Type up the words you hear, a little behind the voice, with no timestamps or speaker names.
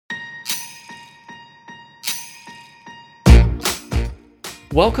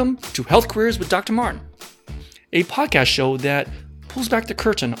Welcome to Health Careers with Dr. Martin, a podcast show that pulls back the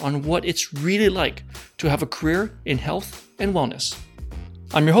curtain on what it's really like to have a career in health and wellness.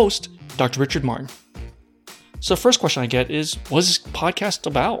 I'm your host, Dr. Richard Martin. So the first question I get is, what is this podcast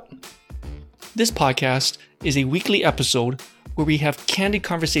about? This podcast is a weekly episode where we have candid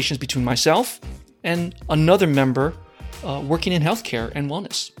conversations between myself and another member working in healthcare and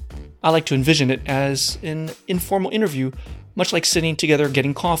wellness. I like to envision it as an informal interview, much like sitting together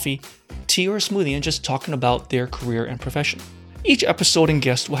getting coffee, tea, or a smoothie and just talking about their career and profession. Each episode and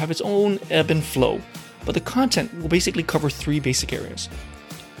guest will have its own ebb and flow, but the content will basically cover three basic areas.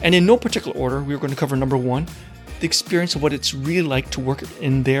 And in no particular order, we're going to cover number one, the experience of what it's really like to work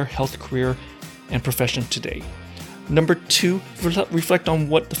in their health career and profession today. Number two, reflect on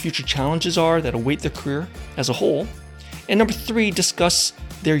what the future challenges are that await their career as a whole. And number three, discuss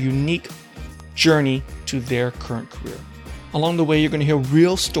their unique journey to their current career. Along the way, you're going to hear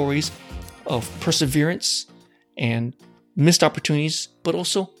real stories of perseverance and missed opportunities, but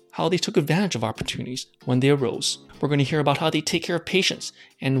also how they took advantage of opportunities when they arose. We're going to hear about how they take care of patients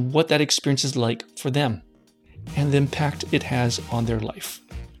and what that experience is like for them and the impact it has on their life.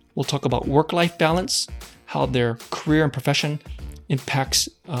 We'll talk about work-life balance, how their career and profession impacts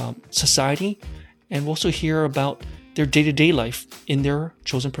society, and we'll also hear about their day-to-day life in their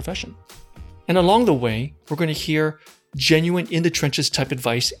chosen profession. And along the way, we're going to hear genuine in-the-trenches type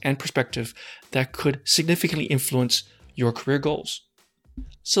advice and perspective that could significantly influence your career goals.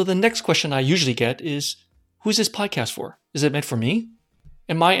 So the next question I usually get is, who's this podcast for? Is it meant for me?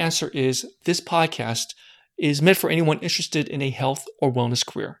 And my answer is, this podcast is meant for anyone interested in a health or wellness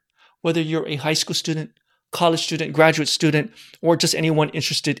career. Whether you're a high school student, college student, graduate student, or just anyone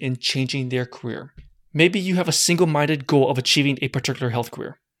interested in changing their career. Maybe you have a single-minded goal of achieving a particular health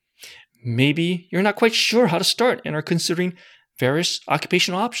career. Maybe you're not quite sure how to start and are considering various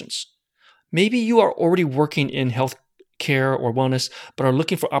occupational options. Maybe you are already working in health care or wellness, but are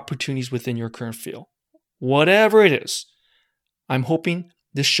looking for opportunities within your current field. Whatever it is, I'm hoping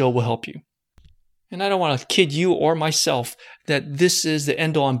this show will help you. And I don't want to kid you or myself that this is the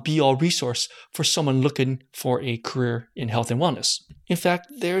end-all and be-all resource for someone looking for a career in health and wellness. In fact,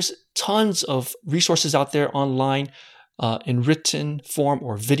 there's tons of resources out there online in written form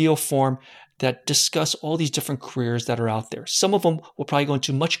or video form that discuss all these different careers that are out there. Some of them will probably go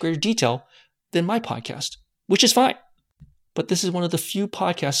into much greater detail than my podcast, which is fine. But this is one of the few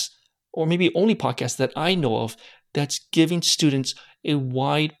podcasts, or maybe only podcast that I know of, that's giving students a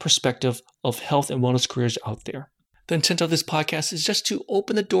wide perspective of health and wellness careers out there. The intent of this podcast is just to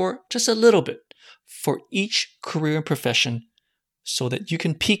open the door just a little bit for each career and profession so that you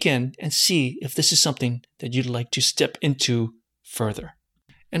can peek in and see if this is something that you'd like to step into further.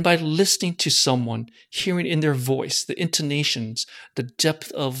 And by listening to someone, hearing in their voice, the intonations, the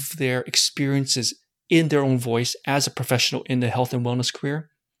depth of their experiences in their own voice as a professional in the health and wellness career,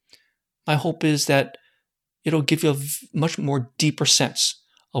 my hope is that it'll give you a much more deeper sense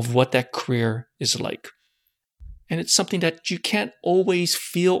of what that career is like. And it's something that you can't always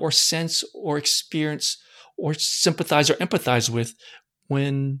feel or sense or experience or sympathize or empathize with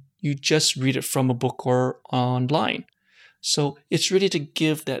when you just read it from a book or online. So it's really to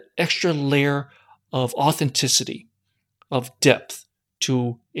give that extra layer of authenticity, of depth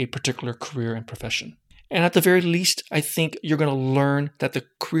to a particular career and profession. And at the very least, I think you're going to learn that the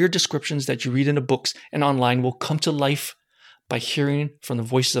career descriptions that you read in the books and online will come to life by hearing from the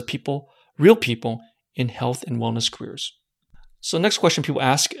voices of people, real people in health and wellness careers. So next question people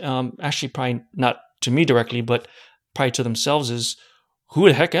ask, actually probably not to me directly, but probably to themselves is, who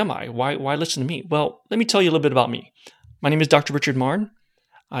the heck am I? Why listen to me? Well, let me tell you a little bit about me. My name is Dr. Richard Martin.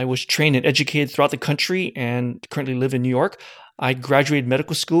 I was trained and educated throughout the country and currently live in New York. I graduated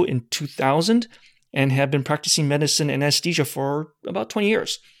medical school in 2000 and have been practicing medicine and anesthesia for about 20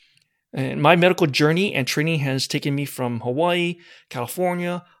 years. And my medical journey and training has taken me from Hawaii,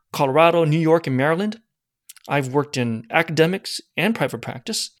 California, Colorado, New York, and Maryland. I've worked in academics and private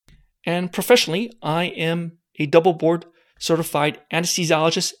practice. And professionally, I am a double board certified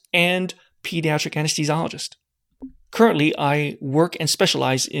anesthesiologist and pediatric anesthesiologist. Currently, I work and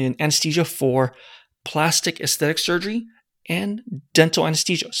specialize in anesthesia for plastic aesthetic surgery and dental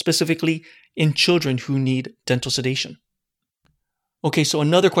anesthesia, specifically in children who need dental sedation. Okay, so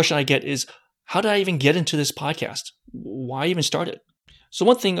another question I get is, how did I even get into this podcast? Why even start it? So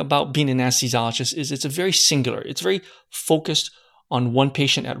one thing about being an anesthesiologist is it's very singular. It's very focused on one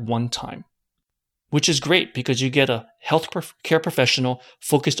patient at one time, which is great because you get a health care professional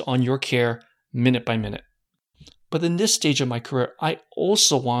focused on your care minute by minute. But in this stage of my career, I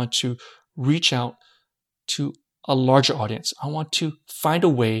also want to reach out to a larger audience. I want to find a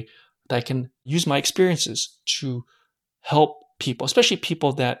way that I can use my experiences to help people, especially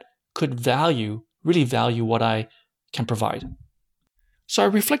people that could really value what I can provide. So I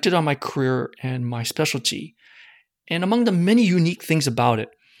reflected on my career and my specialty. And among the many unique things about it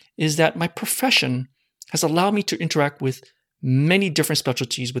is that my profession has allowed me to interact with many different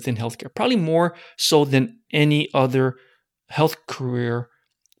specialties within healthcare, probably more so than any other health career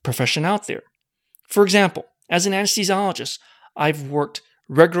profession out there. For example, as an anesthesiologist, I've worked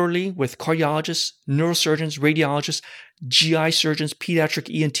regularly with cardiologists, neurosurgeons, radiologists, GI surgeons, pediatric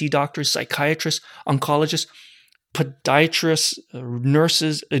ENT doctors, psychiatrists, oncologists, podiatrists,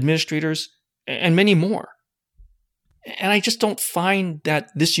 nurses, administrators, and many more. And I just don't find that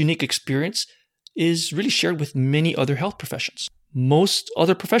this unique experience is really shared with many other health professions. Most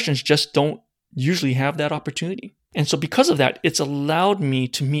other professions just don't usually have that opportunity. And so because of that, it's allowed me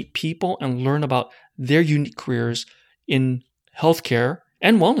to meet people and learn about their unique careers in healthcare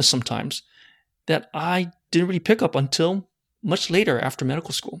and wellness sometimes that I didn't really pick up until much later after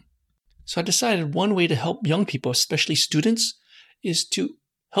medical school. So I decided one way to help young people, especially students, is to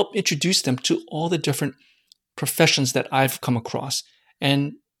help introduce them to all the different professions that I've come across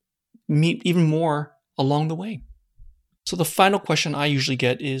and meet even more along the way. So the final question I usually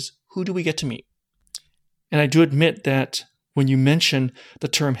get is, who do we get to meet? And I do admit that when you mention the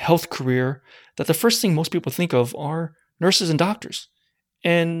term health career, that the first thing most people think of are nurses and doctors.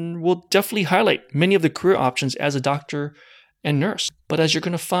 And we'll definitely highlight many of the career options as a doctor and nurse. But as you're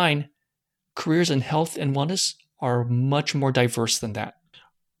going to find, careers in health and wellness are much more diverse than that.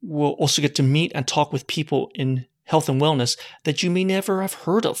 We'll also get to meet and talk with people in health and wellness that you may never have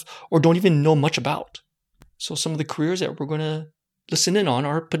heard of or don't even know much about. So some of the careers that we're going to listen in on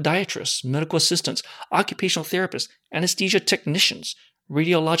are podiatrists, medical assistants, occupational therapists, anesthesia technicians,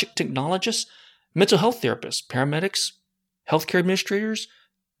 radiologic technologists, mental health therapists, paramedics, healthcare administrators,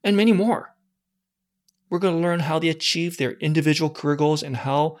 and many more. We're going to learn how they achieve their individual career goals and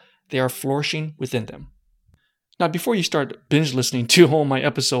how they are flourishing within them. Now, before you start binge listening to all my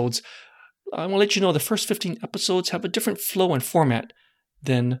episodes, I want to let you know the first 15 episodes have a different flow and format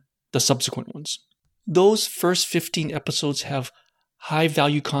than the subsequent ones. Those first 15 episodes have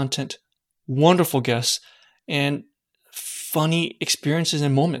high-value content, wonderful guests, and funny experiences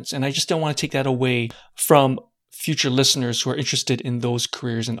and moments. And I just don't want to take that away from future listeners who are interested in those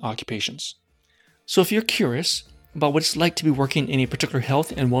careers and occupations. So if you're curious about what it's like to be working in a particular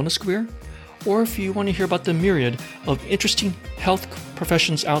health and wellness career, or if you want to hear about the myriad of interesting health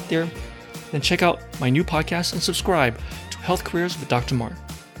professions out there, then check out my new podcast and subscribe to Health Careers with Dr. Martin.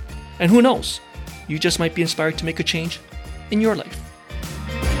 And who knows, you just might be inspired to make a change in your life.